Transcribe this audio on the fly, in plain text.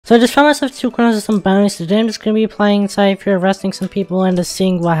So I just found myself 2 corners of some bounties. Today I'm just gonna be playing inside here, arresting some people and just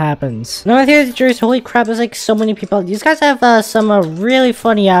seeing what happens. Now here the juries, holy crap, there's like so many people. These guys have some really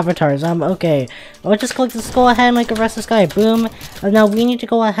funny avatars. Okay. Let's go ahead and like arrest this guy. Boom. Now we need to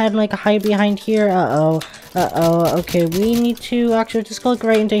go ahead and like hide behind here. Okay, we need to actually just go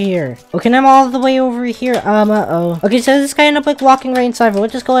right into here. Okay, now I'm all the way over here. Okay, so this guy ended up like walking right inside, but we'll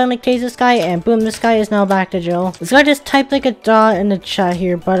just go ahead and like tase this guy, and boom, this guy is now back to jail. This guy just typed like a dot in the chat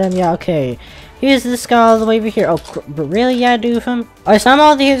here, but yeah, okay. Here's this guy all the way over here. Oh, but really? Yeah, doofum. Alright, so I'm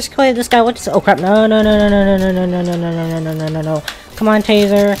all the here. Just kill this guy. What's? Oh crap! No! Come on,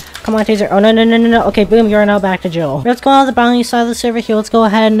 taser. Come on, taser. Oh no! Okay, boom. You're now back to jail. Let's go on the bounty side of the server here. Let's go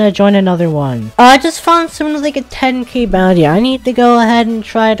ahead and join another one. I just found someone with like a 10k bounty. I need to go ahead and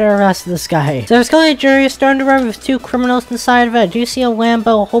try to arrest this guy. So let's go to the jury. Starting to run with 2 criminals inside of it. I do see a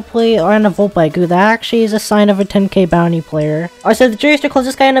Lambo, hopefully, or on a Volt bike. Ooh, that actually is a sign of a 10k bounty player. Alright, so the jury's to close.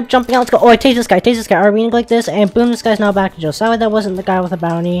 This guy ended up jumping out. Let's go. Oh, I tase this guy. Alright, we need to go like this, and boom, this guy's now back to jail. Sorry, that wasn't the guy with a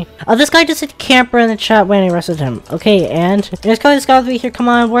bounty. This guy just hit camper in the chat when I arrested him. Okay, and let's call this guy over here. Come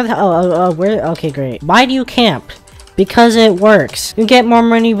on, where the where? Okay, great. Why do you camp? Because it works. You get more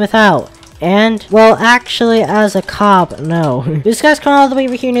money without. And, well, actually, as a cop, no. This guy's coming all the way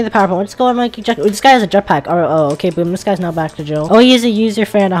over here near the power plant. Let's go and make a this guy has a jetpack. Oh, okay, boom. This guy's now back to jail. Oh, he is a user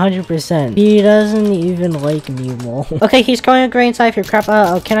fan, 100%. He doesn't even like me, lol. Okay, he's coming right inside here. Crap.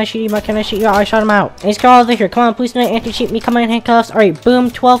 Can I shoot you? Can I shoot you? Oh, I shot him out. And he's coming all over here. Come on, please don't anti-cheat me. Come on, handcuffs. Alright, boom.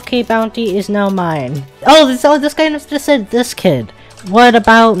 12k bounty is now mine. Oh, this guy just said this kid. What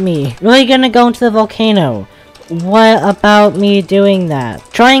about me? Really gonna go into the volcano? What about me doing that?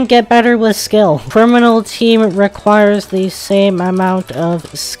 Try and get better with skill. Criminal team requires the same amount of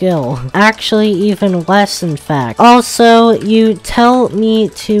skill. Actually, even less, in fact. Also, you tell me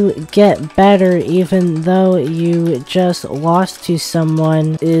to get better even though you just lost to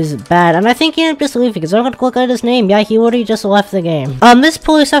someone is bad. And I think he ended up just leaving because I'm gonna look at his name. Yeah, he already just left the game. This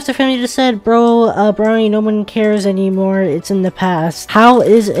police officer family just said, bro, no one cares anymore. It's in the past. How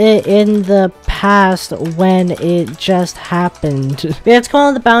is it in the past when it just happened? Yeah, let's go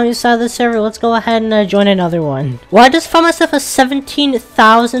on the bounty side of the server. Let's go ahead and join another one. Well, I just found myself a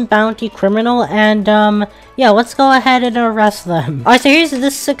 17,000 bounty criminal, and yeah, let's go ahead and arrest them. Alright, so here's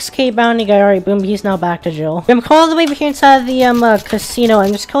this 6k bounty guy. Alright, boom, he's now back to jail. I'm calling all the way over here inside the casino.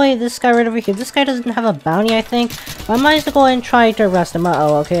 I'm just calling this guy right over here. This guy doesn't have a bounty, I think. But I might as well go ahead and try to arrest him.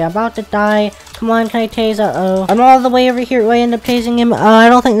 Okay, I'm about to die. Come on, can I tase? I'm all the way over here. I end up tasing him. I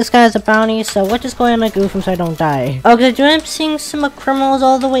don't think this guy has a bounty, so let's just go ahead and like goof him so I don't die. Okay, I do end up seeing some criminals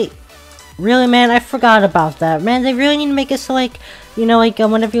all the way. Really, man, I forgot about that. Man, they really need to make it so like, you know, like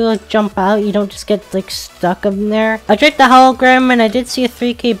whenever you like jump out, you don't just get like stuck in there. I checked the hologram and I did see a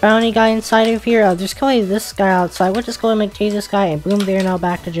 3k bounty guy inside of here. There's probably this guy outside. We'll just go and like tase this guy, and boom, they're now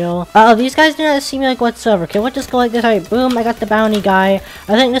back to jail. These guys do not see me like whatsoever. Okay, we'll just go like this. Alright, boom, I got the bounty guy.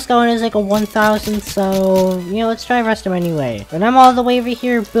 I think this guy is like a 1000, so you know, let's try arrest him anyway. And I'm all the way over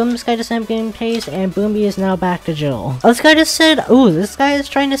here. Boom, this guy just ended up getting tased, and boom, he is now back to jail. This guy just said, ooh, this guy is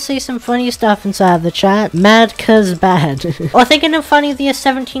trying to say some funny stuff inside of the chat. Mad cause bad. Well, thinking of funny, the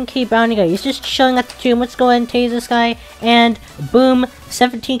 17k bounty guy. He's just chilling at the tomb. Let's go ahead and tase this guy, and boom,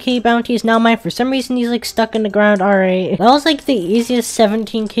 17k bounty is now mine. For some reason, he's like stuck in the ground. Alright. That was like the easiest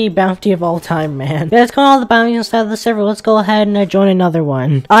 17k bounty of all time, man. Yeah, let's go on all the bounties inside of the server. Let's go ahead and join another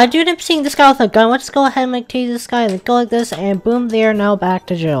one. I do end up seeing this guy with a gun. Let's go ahead and like tase this guy. Let's go like this, and boom, they are now back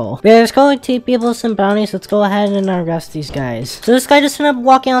to jail. Yeah, let's go like 2 people with some bounties. Let's go ahead and arrest these guys. So this guy just ended up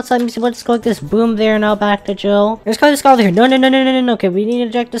walking outside. Let's go like this. Boom, they are now back to jail. Let's go this guy over here. No. Okay, we need to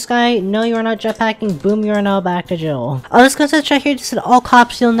eject this guy. No, you are not jetpacking. Boom, you are now back to jail. This guy said right here just said, all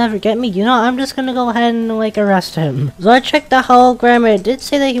cops, you'll never get me. You know, I'm just gonna go ahead and like arrest him. So I checked the hologram, and it did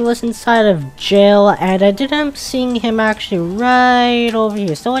say that he was inside of jail, and I did end up seeing him actually right over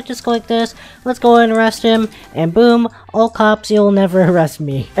here. So let's just go like this. Let's go ahead and arrest him, and boom, all cops, you'll never arrest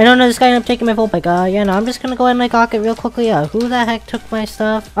me. I don't know, this guy ended up taking my Volt bike. Yeah, no, I'm just gonna go ahead and like lock it real quickly. Who the heck took my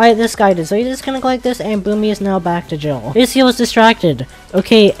stuff? Alright, this guy did. So he's just gonna go like this, and boom, he is now back to jail. Yes, he was distracted.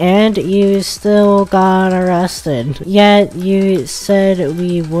 Okay, and you still got arrested. Yet you said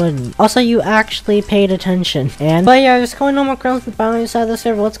we wouldn't. Also, you actually paid attention. But yeah, there's going no more criminals with bounty inside the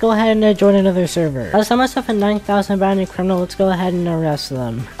server. Let's go ahead and join another server. I saw myself a 9,000 bounty criminal. Let's go ahead and arrest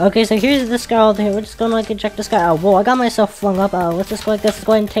them. Okay, so here's this guy over here. We're just gonna like eject this guy. Whoa, I got myself flung up. Let's just go like this. Let's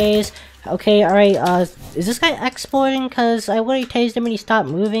go ahead and tase. Okay, alright, is this guy exploiting? Cause I already tased him and he stopped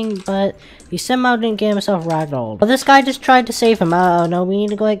moving, but he somehow didn't get himself ragdolled. But this guy just tried to save him. Oh no, we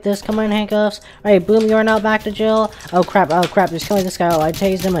need to go like this. Come on, handcuffs. Alright, boom, you're now back to jail. Oh crap, just killing this guy. Oh, I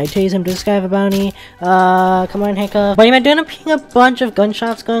tased him. Does this guy have a bounty? Come on, handcuffs. But I did end up hearing a bunch of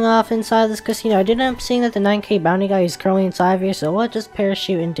gunshots going off inside this casino. I did end up seeing that the 9K bounty guy is currently inside of here, so we'll just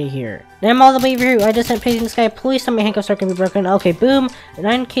parachute into here. Then I'm all the way over here. I just ended up tasing this guy. Please tell me handcuffs are gonna be broken. Okay, boom. The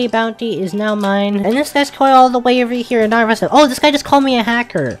 9K bounty is now mine. And this guy's going all the way over here and not arrested. Oh, this guy just called me a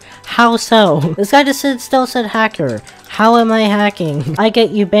hacker. How so? This guy just still said hacker. How am I hacking? I get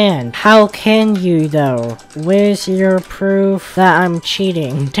you banned. How can you though? Where's your proof that I'm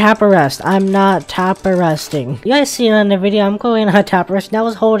cheating? Tap arrest. I'm not tap arresting. You guys see it on the video, I'm going on tap arrest. That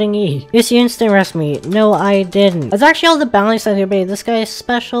was holding E. Yes, you instant arrest me. No, I didn't. That's actually all the bounties that here, babe. This guy is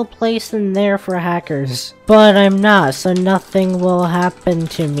special placed in there for hackers. But I'm not, so nothing will happen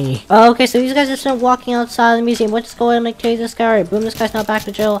to me. Okay, so these guys are still walking outside the museum. Let's go ahead and like tase this guy. Alright, boom, this guy's not back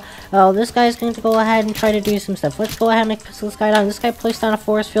to jail. Oh, this guy's going to go ahead and try to do some stuff. Let's go ahead and like pistol this guy down. This guy placed down a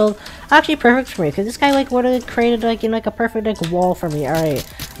force field. Actually perfect for me, because this guy like would have created like in like a perfect like wall for me. Alright.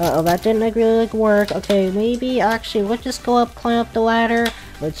 Oh, that didn't like really like work. Okay, maybe actually let's just go up, climb up the ladder.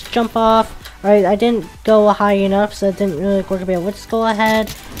 Let's jump off. Alright, I didn't go high enough, so that didn't really like, work. But let's go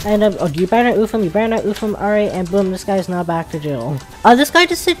ahead and oh, you better not oof him, you better not oof him. Alright, and boom, this guy's now back to jail. This guy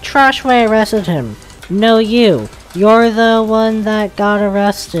just did trash when I arrested him. No, you. You're the one that got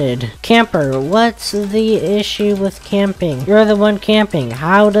arrested. Camper, what's the issue with camping? You're the one camping.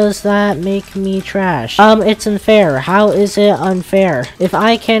 How does that make me trash? It's unfair. How is it unfair? If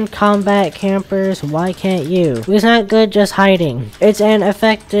I can combat campers, why can't you? It's not good just hiding. It's an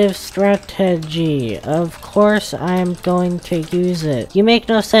effective strategy. Of course I'm going to use it. You make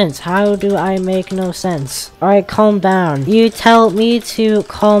no sense. How do I make no sense? Alright, calm down. You tell me to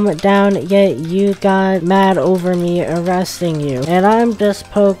calm down, yet you got mad over me arresting you, and I'm just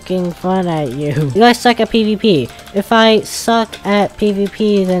poking fun at you. You guys suck at PvP. If I suck at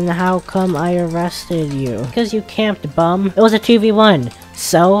PvP, then how come I arrested you? Because you camped, bum. It was a 2v1.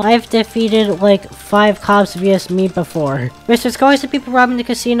 So, I've defeated like 5 cops vs me before. There's always the people robbing the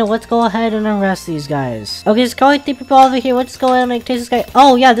casino. Let's go ahead and arrest these guys. Okay, there's probably 3 people over here. Let's go ahead and like tase this guy.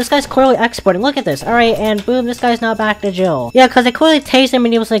 Oh yeah, this guy's clearly exporting. Look at this. Alright, and boom, this guy's now back to jail. Yeah, because I clearly tased him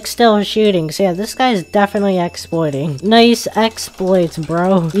and he was like still shooting. So yeah, this guy's definitely exploiting. Nice exploits,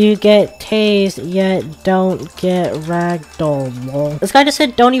 bro. You get tased, yet don't get ragdoll, lol. This guy just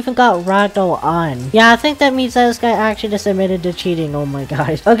said don't even got ragdoll on. Yeah, I think that means that this guy actually just admitted to cheating. Oh my god.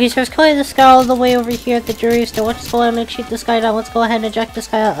 Okay, so there's clearly this guy all the way over here at the jury store. Let's go ahead and cheat this guy down. Let's go ahead and eject this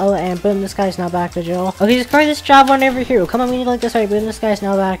guy out. Oh, and boom, this guy's now back to jail. Okay, there's clearly this job one over here. Come on, we need to like this. Alright, boom, this guy's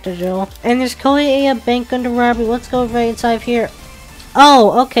now back to jail. And there's clearly a bank under robbery. Let's go right inside here.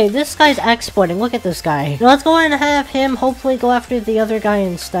 Oh, okay, this guy's exporting. Look at this guy. Now let's go ahead and have him hopefully go after the other guy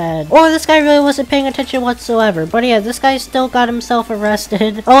instead. Or this guy really wasn't paying attention whatsoever. But yeah, this guy still got himself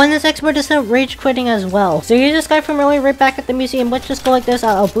arrested. Oh, and this expert is now rage quitting as well. So here's this guy from earlier right back at the museum. Let's just go like this.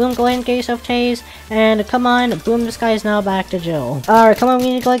 Oh, boom, go ahead and get yourself tased. And come on, boom, this guy is now back to jail. Alright, come on, we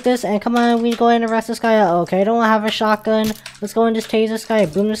need to go like this. And come on, we need to go ahead and arrest this guy. Okay, I don't have a shotgun. Let's go and just tase this guy.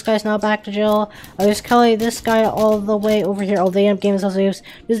 Boom, this guy's now back to jail. There's Kelly, this guy all the way over here. Oh, they end up getting themselves loose.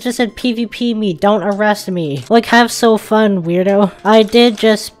 This just said PvP me, don't arrest me. Like, have so fun, weirdo. I did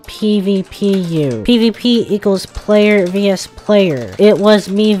just PvP you. PvP equals player vs player. It was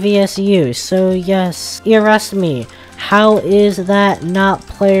me vs you, so yes, you arrest me. How is that not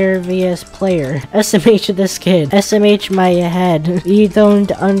player vs player? SMH this kid. SMH my head. You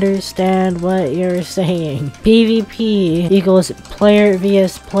don't understand what you're saying. PvP equals player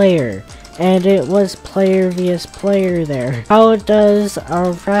vs player. And it was player vs player there. How does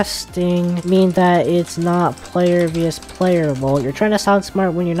arresting mean that it's not player vs player? Well, you're trying to sound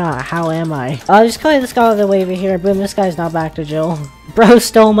smart when you're not. How am I? Just call this guy all the way over here. Boom, this guy's not back to jail. Bro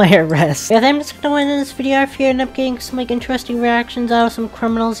stole my arrest. Yeah, I'm just gonna end this video if you end up getting some like interesting reactions out of some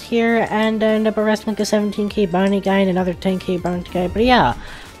criminals here and end up arresting like a 17k bounty guy and another 10k bounty guy. But yeah,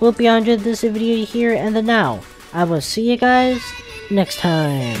 we'll be on to this video here and then now. I will see you guys next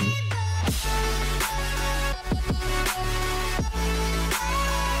time.